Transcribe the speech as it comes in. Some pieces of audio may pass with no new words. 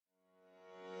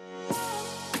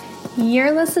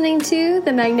You're listening to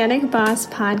the Magnetic Boss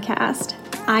Podcast.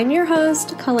 I'm your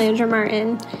host, Calandra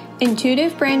Martin,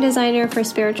 intuitive brand designer for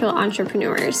spiritual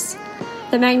entrepreneurs.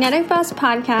 The Magnetic Boss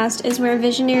Podcast is where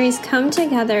visionaries come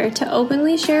together to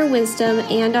openly share wisdom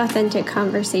and authentic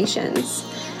conversations.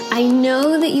 I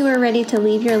know that you are ready to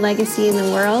leave your legacy in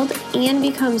the world and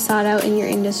become sought out in your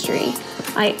industry.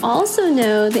 I also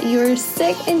know that you are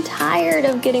sick and tired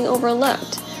of getting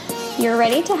overlooked. You're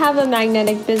ready to have a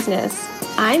magnetic business.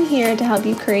 I'm here to help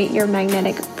you create your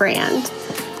magnetic brand.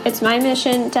 It's my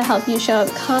mission to help you show up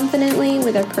confidently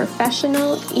with a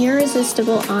professional,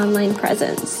 irresistible online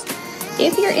presence.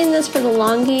 If you're in this for the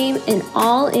long game and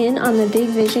all in on the big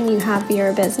vision you have for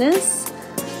your business,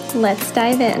 let's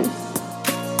dive in.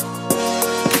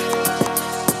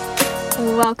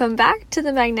 Welcome back to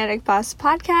the Magnetic Boss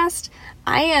Podcast.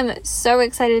 I am so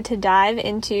excited to dive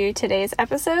into today's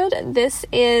episode. This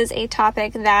is a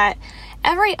topic that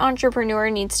every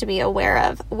entrepreneur needs to be aware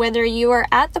of, whether you are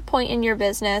at the point in your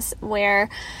business where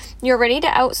you're ready to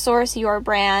outsource your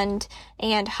brand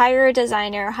and hire a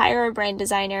designer, hire a brand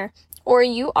designer, or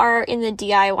you are in the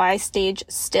DIY stage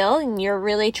still and you're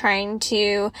really trying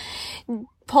to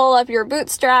pull up your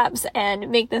bootstraps and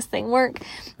make this thing work.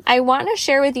 I want to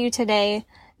share with you today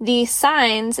the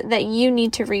signs that you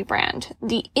need to rebrand,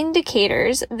 the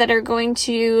indicators that are going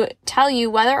to tell you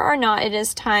whether or not it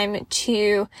is time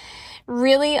to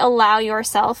really allow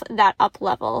yourself that up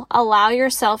level, allow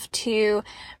yourself to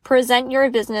present your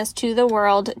business to the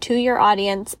world, to your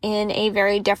audience in a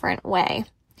very different way.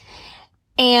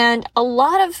 And a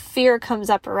lot of fear comes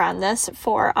up around this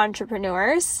for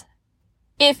entrepreneurs.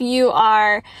 If you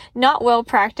are not well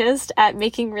practiced at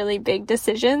making really big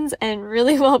decisions and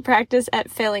really well practiced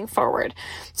at failing forward.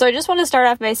 So I just want to start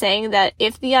off by saying that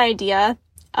if the idea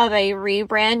of a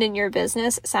rebrand in your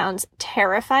business sounds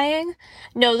terrifying,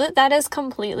 know that that is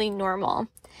completely normal.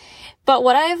 But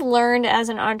what I've learned as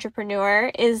an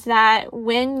entrepreneur is that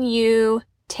when you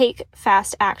take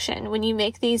fast action, when you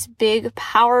make these big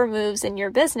power moves in your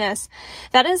business,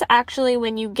 that is actually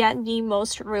when you get the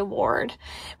most reward.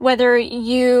 Whether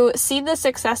you see the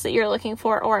success that you're looking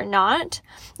for or not,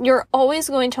 you're always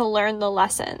going to learn the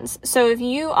lessons. So if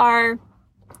you are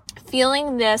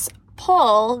feeling this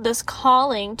pull, this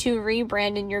calling to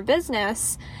rebrand in your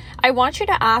business, I want you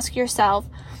to ask yourself,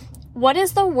 what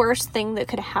is the worst thing that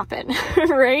could happen,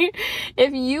 right?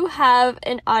 If you have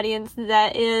an audience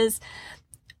that is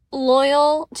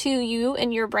loyal to you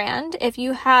and your brand, if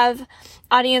you have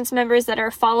audience members that are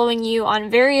following you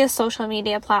on various social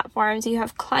media platforms, you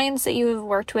have clients that you have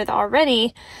worked with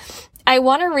already, I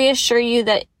want to reassure you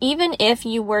that even if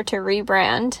you were to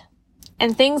rebrand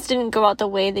and things didn't go out the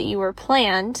way that you were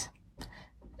planning,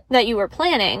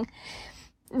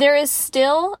 there is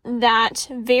still that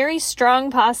very strong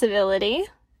possibility,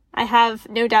 I have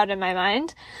no doubt in my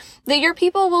mind, that your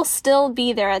people will still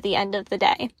be there at the end of the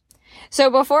day. So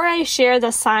before I share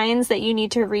the signs that you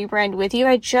need to rebrand with you,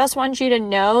 I just want you to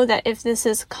know that if this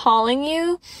is calling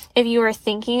you, if you are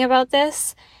thinking about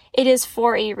this, it is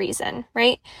for a reason,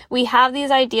 right? We have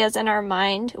these ideas in our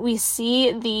mind. We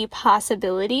see the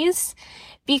possibilities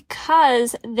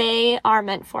because they are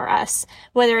meant for us,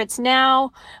 whether it's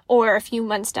now or a few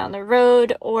months down the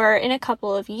road or in a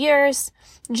couple of years.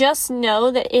 Just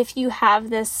know that if you have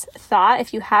this thought,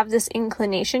 if you have this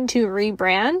inclination to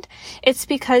rebrand, it's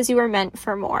because you are meant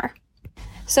for more.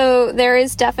 So there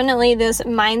is definitely this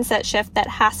mindset shift that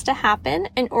has to happen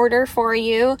in order for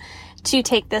you to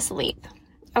take this leap.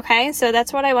 Okay, so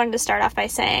that's what I wanted to start off by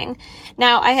saying.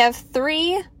 Now, I have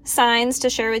 3 signs to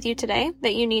share with you today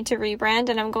that you need to rebrand,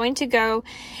 and I'm going to go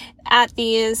at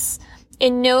these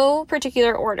in no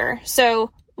particular order.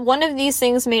 So one of these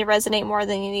things may resonate more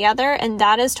than the other, and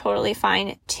that is totally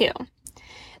fine too.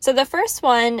 So the first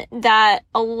one that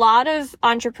a lot of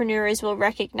entrepreneurs will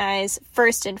recognize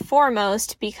first and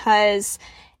foremost, because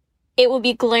it will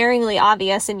be glaringly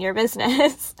obvious in your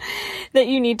business that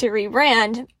you need to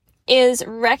rebrand, is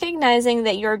recognizing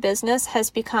that your business has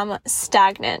become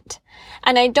stagnant.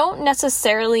 And I don't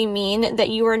necessarily mean that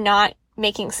you are not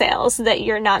making sales, that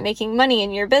you're not making money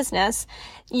in your business.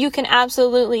 You can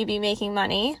absolutely be making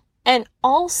money and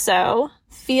also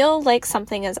feel like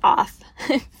something is off.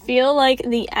 Feel like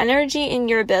the energy in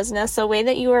your business, the way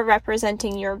that you are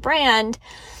representing your brand,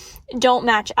 don't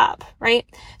match up, right?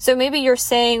 So maybe you're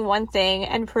saying one thing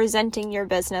and presenting your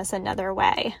business another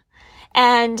way.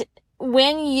 And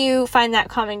when you find that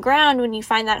common ground, when you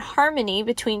find that harmony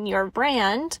between your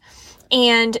brand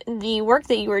and the work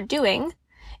that you are doing,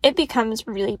 it becomes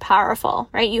really powerful,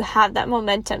 right? You have that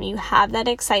momentum, you have that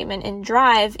excitement and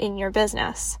drive in your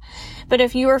business. But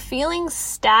if you are feeling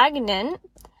stagnant,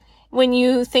 when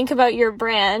you think about your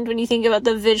brand, when you think about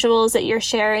the visuals that you're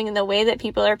sharing and the way that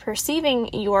people are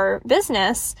perceiving your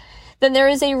business, then there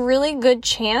is a really good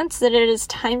chance that it is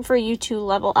time for you to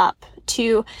level up,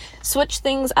 to switch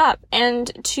things up,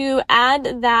 and to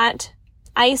add that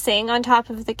icing on top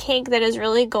of the cake that is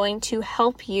really going to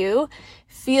help you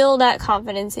feel that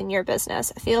confidence in your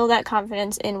business, feel that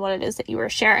confidence in what it is that you are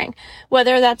sharing,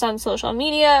 whether that's on social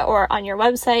media or on your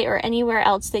website or anywhere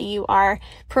else that you are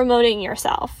promoting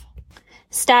yourself.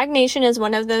 Stagnation is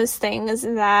one of those things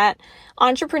that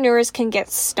entrepreneurs can get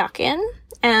stuck in.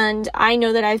 And I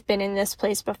know that I've been in this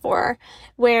place before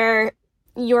where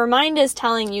your mind is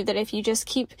telling you that if you just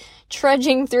keep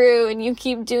trudging through and you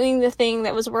keep doing the thing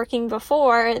that was working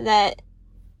before, that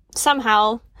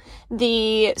somehow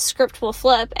the script will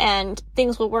flip and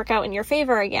things will work out in your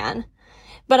favor again.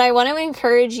 But I want to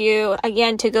encourage you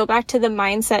again to go back to the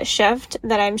mindset shift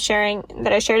that I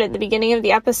shared at the beginning of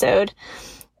the episode,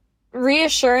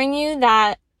 reassuring you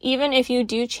that even if you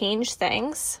do change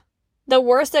things, the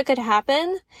worst that could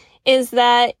happen is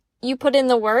that you put in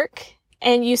the work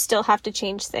and you still have to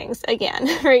change things again,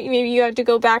 right? Maybe you have to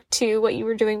go back to what you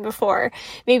were doing before.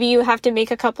 Maybe you have to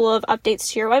make a couple of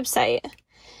updates to your website.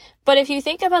 But if you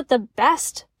think about the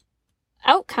best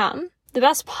outcome, the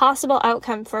best possible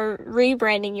outcome for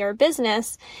rebranding your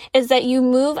business is that you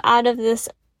move out of this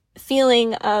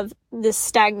feeling of this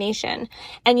stagnation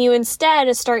and you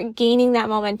instead start gaining that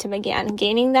momentum again,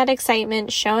 gaining that excitement,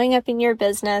 showing up in your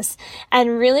business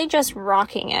and really just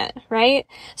rocking it, right?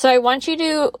 So I want you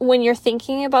to, when you're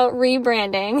thinking about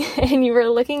rebranding and you were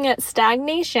looking at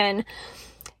stagnation,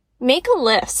 make a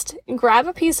list, grab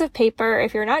a piece of paper.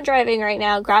 If you're not driving right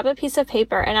now, grab a piece of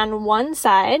paper and on one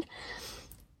side,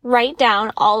 write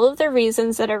down all of the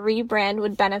reasons that a rebrand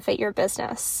would benefit your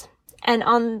business. And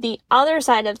on the other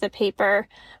side of the paper,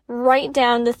 write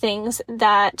down the things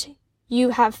that you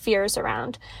have fears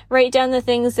around. Write down the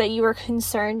things that you are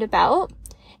concerned about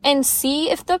and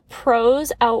see if the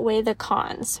pros outweigh the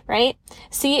cons, right?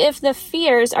 See if the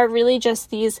fears are really just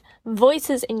these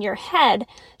voices in your head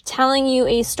telling you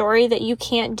a story that you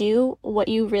can't do what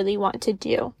you really want to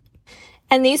do.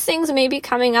 And these things may be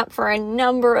coming up for a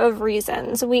number of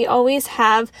reasons. We always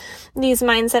have these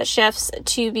mindset shifts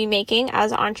to be making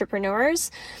as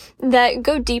entrepreneurs that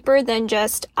go deeper than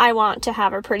just, I want to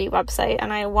have a pretty website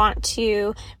and I want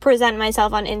to present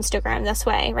myself on Instagram this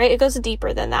way, right? It goes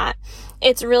deeper than that.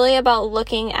 It's really about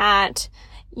looking at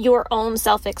your own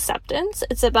self-acceptance.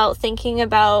 It's about thinking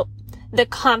about the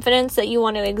confidence that you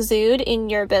want to exude in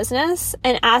your business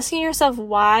and asking yourself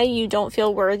why you don't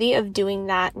feel worthy of doing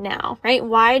that now, right?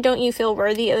 Why don't you feel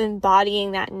worthy of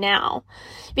embodying that now?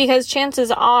 Because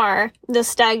chances are the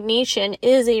stagnation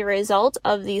is a result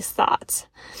of these thoughts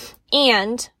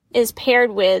and is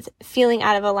paired with feeling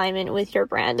out of alignment with your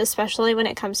brand, especially when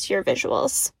it comes to your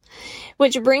visuals.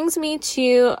 Which brings me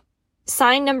to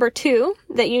sign number 2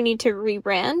 that you need to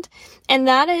rebrand, and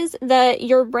that is that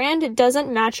your brand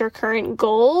doesn't match your current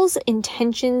goals,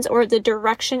 intentions, or the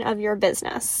direction of your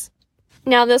business.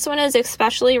 Now, this one is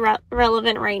especially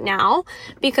relevant right now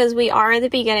because we are at the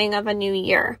beginning of a new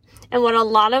year. And what a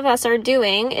lot of us are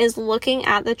doing is looking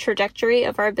at the trajectory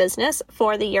of our business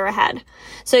for the year ahead.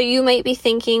 So you might be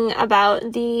thinking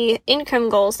about the income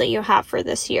goals that you have for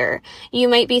this year. You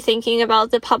might be thinking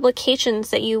about the publications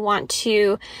that you want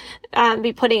to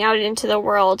be putting out into the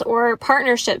world or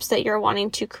partnerships that you're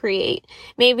wanting to create.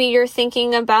 Maybe you're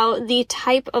thinking about the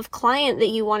type of client that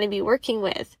you want to be working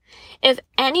with. If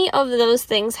any of those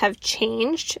things have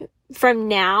changed from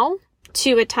now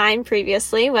to a time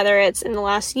previously, whether it's in the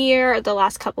last year or the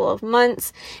last couple of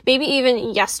months, maybe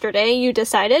even yesterday you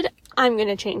decided, I'm going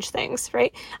to change things,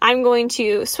 right? I'm going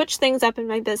to switch things up in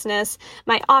my business.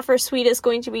 My offer suite is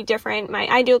going to be different. My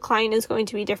ideal client is going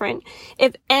to be different.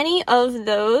 If any of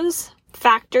those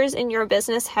factors in your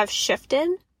business have shifted,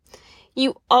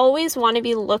 you always want to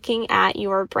be looking at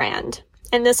your brand.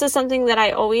 And this is something that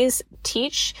I always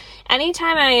teach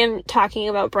anytime I am talking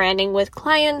about branding with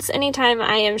clients, anytime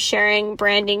I am sharing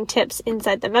branding tips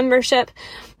inside the membership.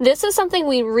 This is something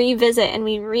we revisit, and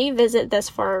we revisit this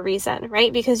for a reason,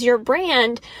 right? Because your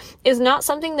brand is not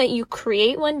something that you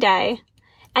create one day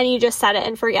and you just set it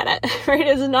and forget it, right?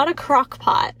 It's not a crock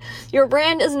pot. Your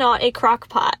brand is not a crock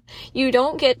pot. You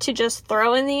don't get to just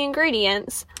throw in the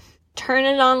ingredients, turn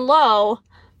it on low,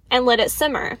 and let it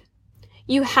simmer.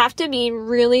 You have to be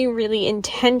really, really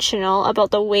intentional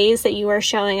about the ways that you are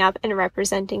showing up and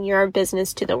representing your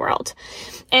business to the world.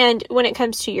 And when it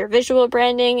comes to your visual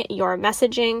branding, your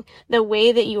messaging, the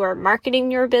way that you are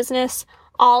marketing your business,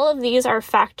 all of these are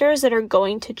factors that are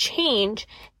going to change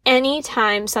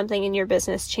anytime something in your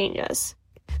business changes.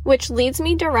 which leads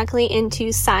me directly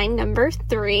into sign number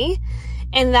 3,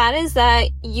 and that is that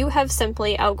you have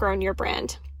simply outgrown your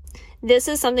brand. This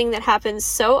is something that happens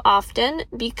so often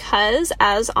because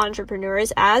as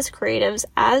entrepreneurs, as creatives,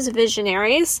 as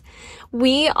visionaries,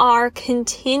 we are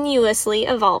continuously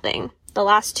evolving. The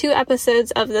last 2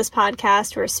 episodes of this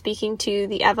podcast were speaking to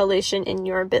the evolution in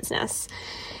your business.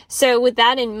 So with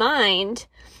that in mind,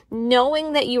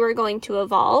 knowing that you are going to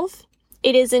evolve,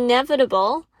 it is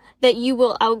inevitable that you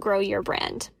will outgrow your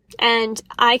brand. And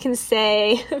I can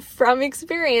say from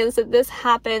experience that this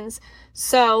happens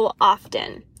so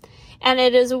often. And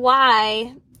it is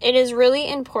why it is really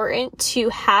important to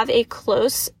have a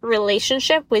close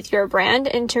relationship with your brand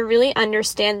and to really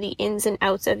understand the ins and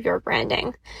outs of your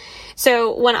branding.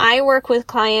 So when I work with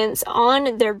clients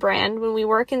on their brand, when we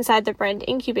work inside the brand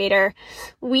incubator,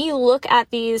 we look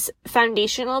at these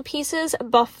foundational pieces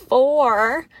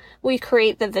before we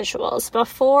create the visuals,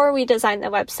 before we design the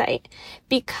website,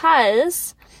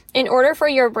 because in order for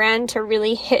your brand to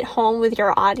really hit home with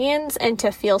your audience and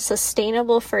to feel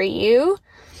sustainable for you,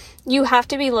 you have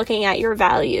to be looking at your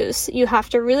values. You have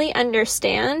to really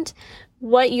understand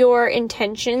what your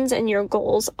intentions and your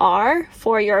goals are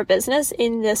for your business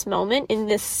in this moment, in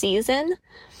this season,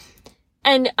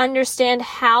 and understand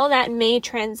how that may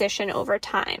transition over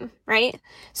time, right?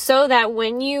 So that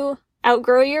when you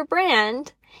outgrow your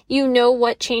brand, you know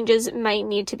what changes might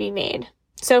need to be made.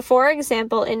 So for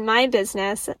example, in my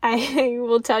business, I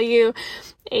will tell you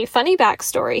a funny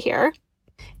backstory here.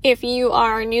 If you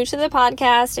are new to the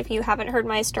podcast, if you haven't heard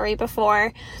my story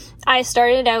before, I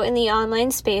started out in the online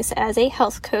space as a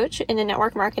health coach in a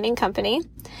network marketing company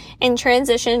and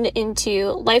transitioned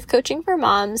into life coaching for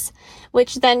moms,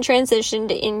 which then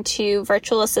transitioned into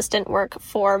virtual assistant work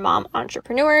for mom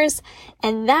entrepreneurs.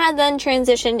 And that then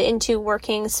transitioned into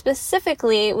working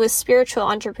specifically with spiritual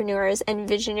entrepreneurs and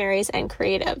visionaries and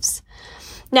creatives.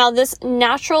 Now, this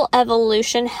natural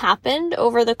evolution happened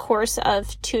over the course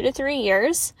of 2 to 3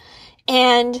 years.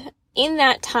 And in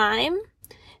that time,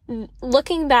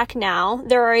 looking back now,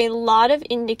 there are a lot of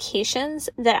indications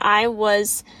that I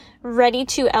was ready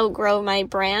to outgrow my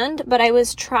brand, but I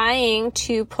was trying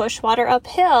to push water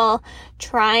uphill,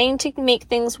 trying to make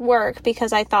things work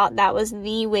because I thought that was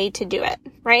the way to do it,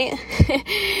 right?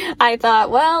 I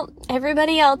thought, well,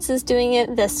 everybody else is doing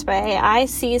it this way. I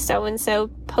see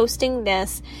so-and-so posting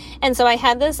this. And so I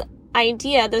had this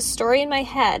idea, this story in my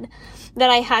head that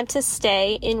I had to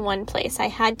stay in one place. I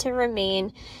had to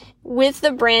remain with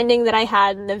the branding that I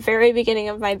had in the very beginning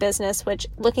of my business, which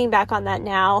looking back on that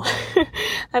now,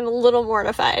 I'm a little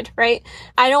mortified, right?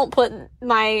 I don't put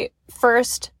my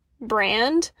first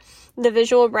brand, the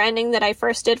visual branding that I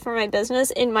first did for my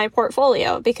business, in my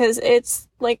portfolio because it's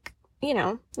like,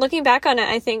 looking back on it,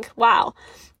 I think, wow,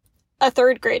 a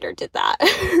 3rd grader did that,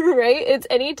 right? It's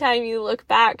anytime you look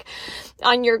back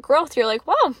on your growth, you're like,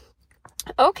 wow,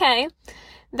 okay,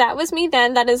 that was me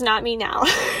then, that is not me now.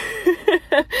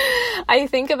 I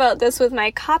think about this with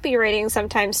my copywriting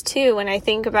sometimes too, when I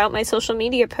think about my social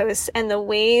media posts and the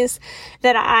ways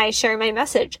that I share my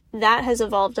message. That has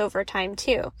evolved over time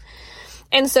too.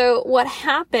 And so what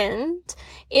happened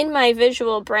in my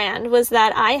visual brand was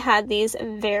that I had these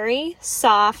very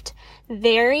soft,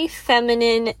 very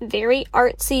feminine, very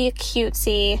artsy,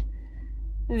 cutesy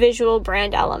visual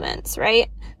brand elements, right?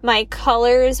 My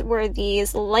colors were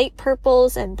these light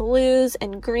purples and blues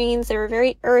and greens. They were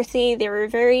very earthy. They were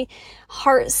very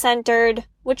heart-centered,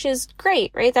 which is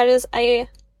great, right? That is a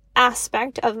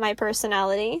aspect of my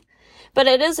personality, but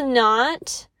it is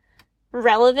not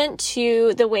relevant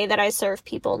to the way that I serve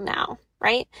people now,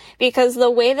 right? Because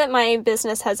the way that my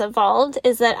business has evolved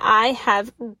is that I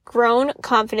have grown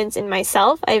confidence in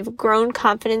myself. I've grown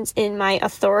confidence in my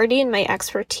authority and my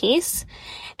expertise.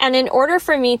 And in order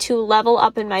for me to level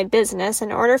up in my business,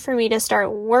 in order for me to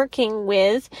start working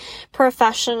with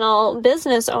professional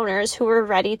business owners who were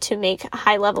ready to make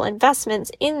high-level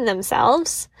investments in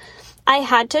themselves, I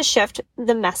had to shift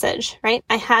the message, right?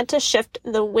 I had to shift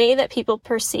the way that people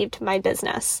perceived my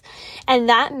business. And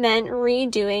that meant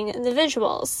redoing the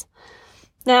visuals.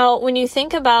 Now, when you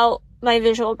think about my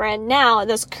visual brand now, at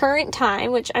this current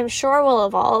time, which I'm sure will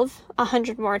evolve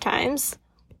 100 more times,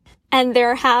 and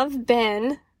there have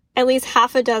been at least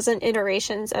half a dozen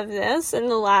iterations of this in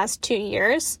the last 2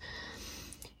 years,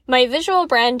 my visual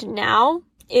brand now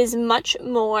is much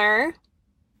more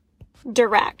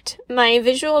direct. My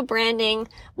visual branding,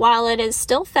 while it is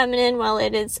still feminine, while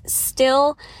it is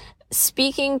still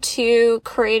speaking to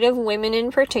creative women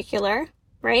in particular,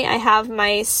 right? I have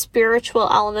my spiritual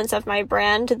elements of my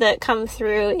brand that come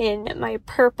through in my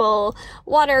purple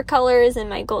watercolors and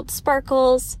my gold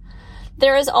sparkles.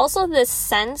 there is also this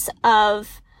sense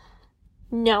of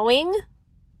knowing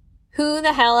who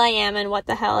the hell I am and what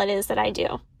the hell it is that I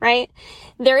do, right?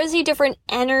 There is a different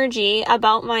energy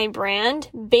about my brand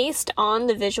based on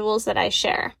the visuals that I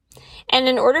share. And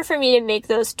in order for me to make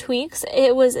those tweaks,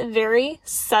 it was very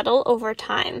subtle over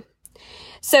time.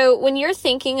 So when you're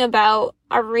thinking about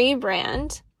a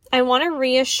rebrand, I want to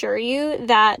reassure you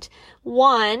that,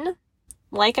 one,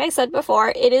 like I said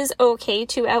before, it is okay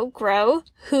to outgrow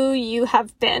who you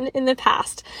have been in the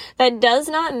past. That does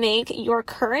not make your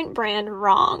current brand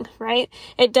wrong, right?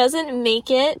 It doesn't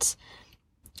make it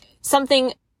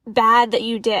something bad that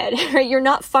you did, right? You're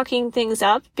not fucking things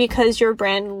up because your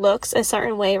brand looks a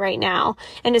certain way right now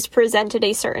and is presented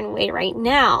a certain way right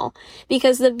now.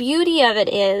 Because the beauty of it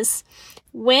is,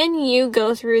 when you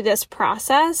go through this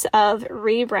process of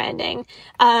rebranding,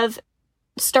 of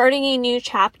starting a new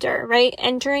chapter, right?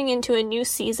 Entering into a new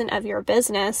season of your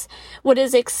business. What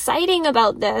is exciting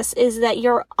about this is that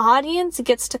your audience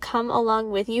gets to come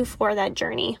along with you for that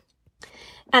journey.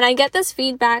 And I get this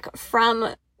feedback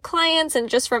from clients and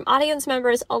just from audience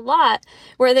members a lot,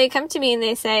 where they come to me and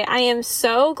they say, I am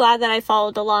so glad that I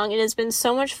followed along. It has been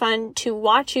so much fun to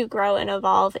watch you grow and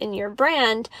evolve in your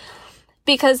brand,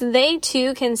 because they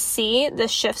too can see the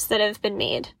shifts that have been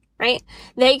made. Right?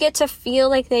 They get to feel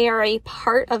like they are a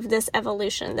part of this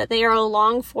evolution, that they are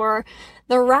along for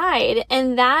the ride.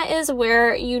 And that is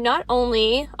where you not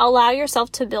only allow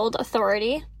yourself to build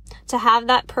authority, to have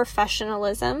that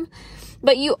professionalism,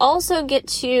 but you also get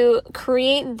to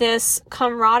create this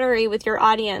camaraderie with your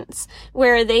audience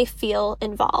where they feel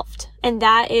involved. And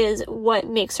that is what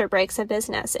makes or breaks a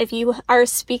business. If you are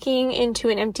speaking into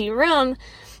an empty room,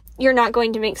 you're not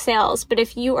going to make sales. But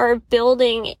if you are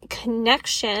building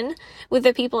connection with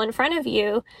the people in front of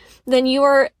you, then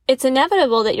it's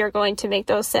inevitable that you're going to make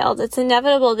those sales. It's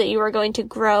inevitable that you are going to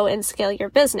grow and scale your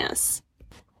business.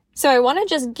 So I want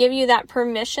to just give you that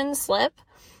permission slip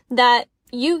that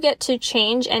you get to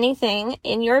change anything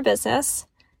in your business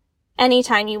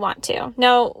anytime you want to.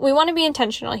 Now, we want to be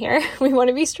intentional here. We want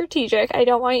to be strategic. I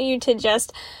don't want you to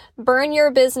just burn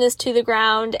your business to the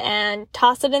ground and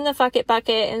toss it in the fuck it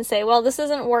bucket and say, well, this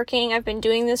isn't working. I've been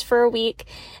doing this for a week.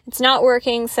 It's not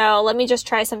working. So let me just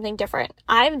try something different.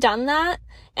 I've done that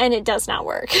and it does not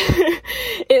work.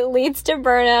 It leads to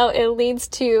burnout. It leads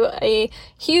to a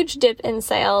huge dip in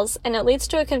sales, and it leads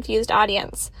to a confused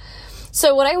audience.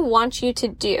 So what I want you to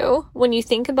do when you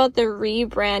think about the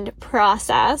rebrand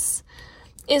process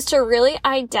is to really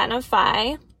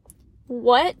identify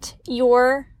what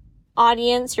your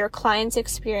audience, your client's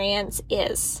experience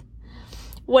is.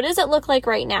 What does it look like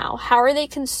right now? How are they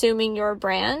consuming your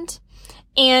brand?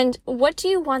 And what do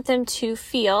you want them to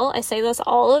feel? I say this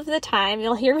all of the time.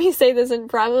 You'll hear me say this in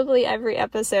probably every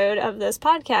episode of this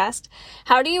podcast.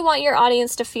 How do you want your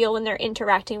audience to feel when they're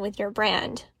interacting with your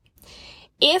brand?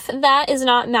 If that is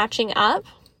not matching up,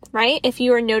 right? If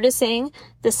you are noticing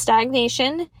the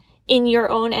stagnation in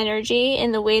your own energy,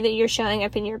 in the way that you're showing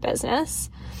up in your business,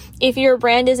 if your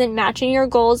brand isn't matching your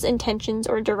goals, intentions,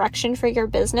 or direction for your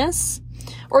business,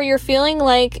 or you're feeling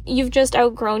like you've just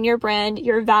outgrown your brand,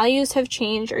 your values have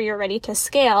changed, or you're ready to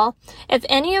scale, if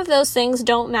any of those things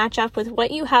don't match up with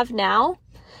what you have now,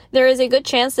 there is a good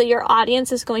chance that your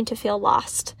audience is going to feel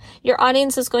lost. Your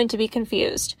audience is going to be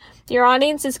confused. Your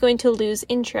audience is going to lose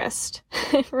interest,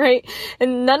 right?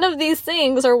 And none of these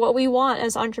things are what we want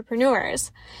as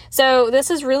entrepreneurs. So this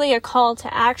is really a call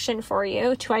to action for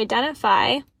you to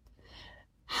identify,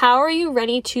 how are you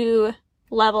ready to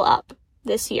level up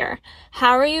this year?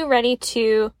 How are you ready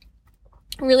to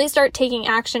really start taking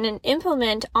action and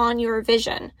implement on your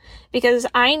vision? Because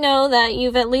I know that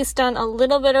you've at least done a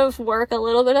little bit of work, a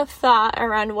little bit of thought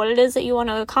around what it is that you want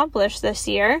to accomplish this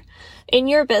year in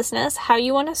your business, how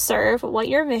you want to serve, what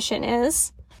your mission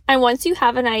is. And once you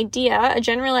have an idea, a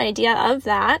general idea of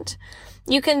that,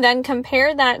 you can then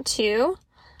compare that to,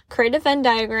 create a Venn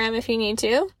diagram if you need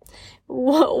to,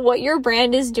 what your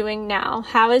brand is doing now.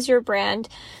 How is your brand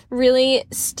really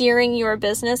steering your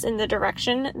business in the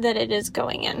direction that it is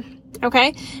going in?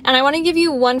 Okay. And I want to give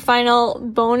you one final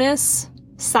bonus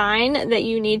sign that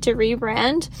you need to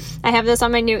rebrand. I have this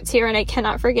on my notes here and I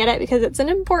cannot forget it because it's an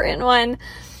important one.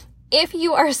 If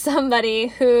you are somebody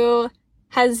who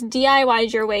has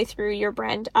DIY'd your way through your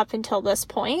brand up until this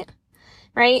point,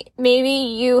 right? Maybe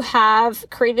you have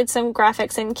created some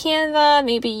graphics in Canva.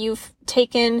 Maybe you've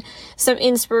taken some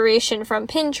inspiration from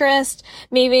Pinterest.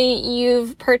 Maybe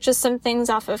you've purchased some things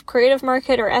off of Creative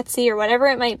Market or Etsy or whatever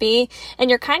it might be, and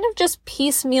you're kind of just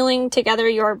piecemealing together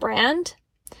your brand.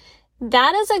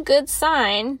 That is a good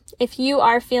sign if you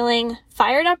are feeling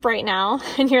fired up right now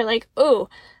and you're like, oh,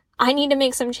 I need to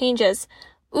make some changes.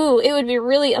 ooh, it would be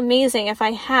really amazing if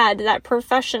I had that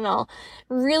professional,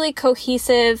 really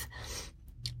cohesive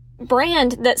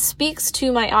brand that speaks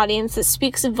to my audience, that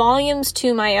speaks volumes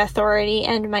to my authority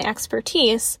and my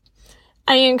expertise.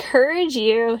 I encourage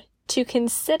you to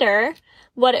consider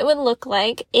what it would look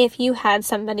like if you had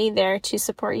somebody there to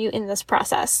support you in this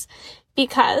process.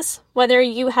 Because whether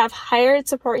you have hired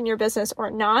support in your business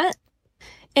or not,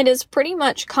 it is pretty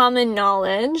much common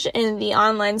knowledge in the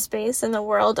online space, in the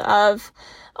world of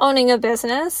owning a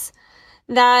business,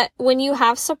 that when you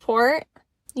have support,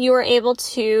 you are able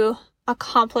to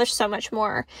accomplish so much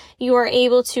more. You are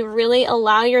able to really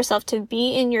allow yourself to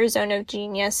be in your zone of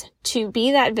genius, to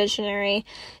be that visionary,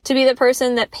 to be the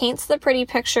person that paints the pretty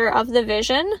picture of the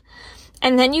vision.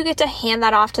 And then you get to hand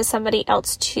that off to somebody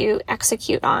else to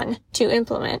execute on, to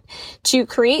implement, to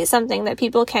create something that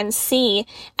people can see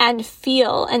and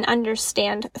feel and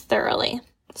understand thoroughly.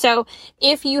 So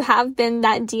if you have been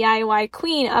that DIY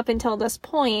queen up until this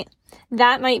point,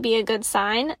 that might be a good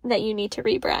sign that you need to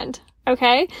rebrand.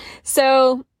 Okay?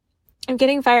 So I'm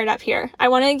getting fired up here. I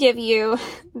want to give you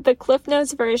the Cliff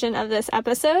Notes version of this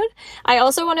episode. I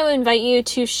also want to invite you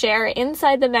to share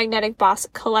inside the Magnetic Boss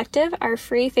Collective, our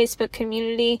free Facebook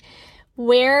community,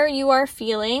 where you are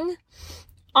feeling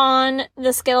on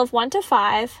the scale of 1 to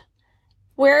 5.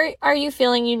 Where are you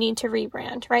feeling you need to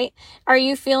rebrand, right? Are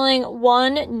you feeling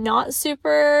 1, not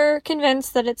super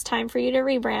convinced that it's time for you to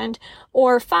rebrand,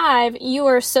 or 5, you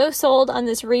are so sold on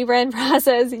this rebrand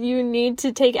process, you need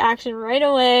to take action right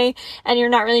away and you're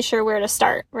not really sure where to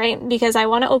start, right? Because I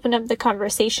want to open up the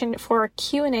conversation for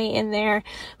Q&A in there.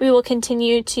 We will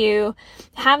continue to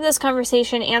have this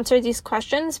conversation, answer these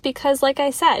questions, because like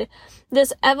I said,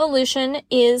 this evolution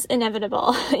is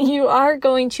inevitable. You are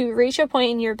going to reach a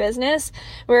point in your business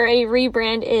where a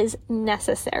rebrand is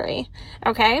necessary.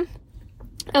 Okay?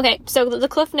 Okay, so the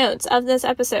Cliff Notes of this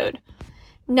episode.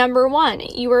 Number 1,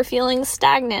 you are feeling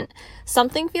stagnant.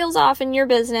 Something feels off in your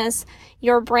business.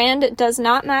 Your brand does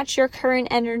not match your current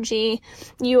energy.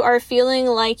 You are feeling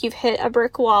like you've hit a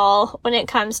brick wall when it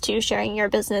comes to sharing your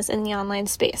business in the online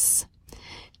space.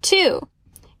 2,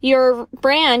 your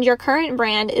brand, your current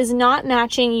brand, is not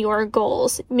matching your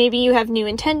goals. Maybe you have new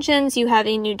intentions, you have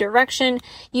a new direction,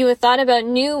 you have thought about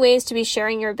new ways to be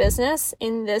sharing your business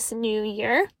in this new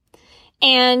year,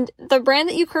 and the brand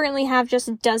that you currently have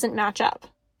just doesn't match up.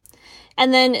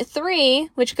 And then 3,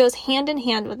 which goes hand in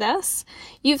hand with this,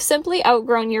 you've simply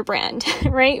outgrown your brand,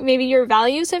 right? Maybe your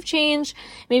values have changed,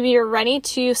 maybe you're ready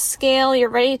to scale, you're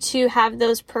ready to have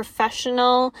those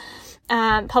professional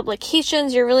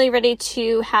publications, you're really ready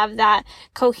to have that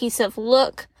cohesive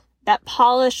look, that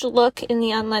polished look in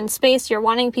the online space. You're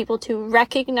wanting people to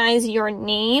recognize your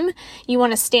name. You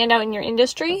want to stand out in your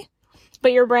industry,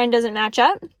 but your brand doesn't match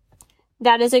up.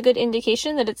 That is a good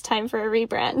indication that it's time for a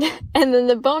rebrand. And then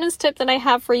the bonus tip that I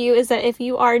have for you is that if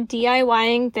you are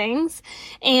DIYing things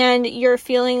and you're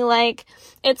feeling like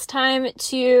it's time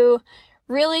to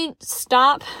really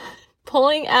stop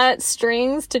pulling at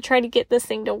strings to try to get this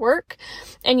thing to work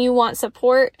and you want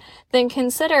support, then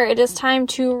consider it is time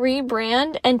to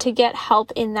rebrand and to get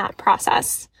help in that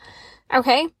process.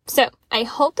 Okay, so I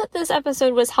hope that this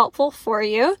episode was helpful for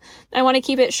you. I want to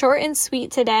keep it short and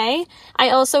sweet today.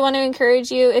 I also want to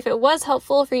encourage you, if it was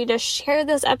helpful, for you to share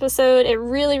this episode. It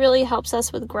really, really helps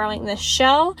us with growing this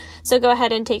show. So go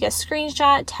ahead and take a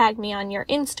screenshot, tag me on your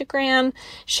Instagram,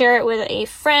 share it with a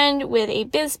friend, with a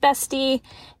biz bestie,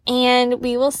 and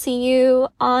we will see you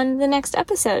on the next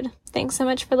episode. Thanks so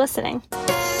much for listening.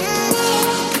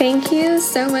 Thank you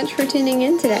so much for tuning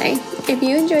in today. If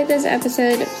you enjoyed this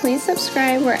episode, please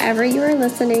subscribe wherever you are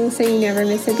listening so you never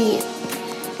miss a beat.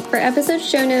 For episode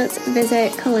show notes,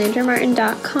 visit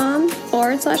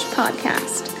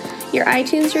calandramartin.com/podcast. Your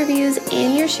iTunes reviews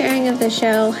and your sharing of the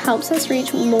show helps us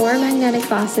reach more magnetic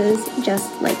bosses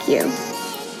just like you.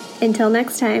 Until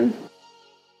next time.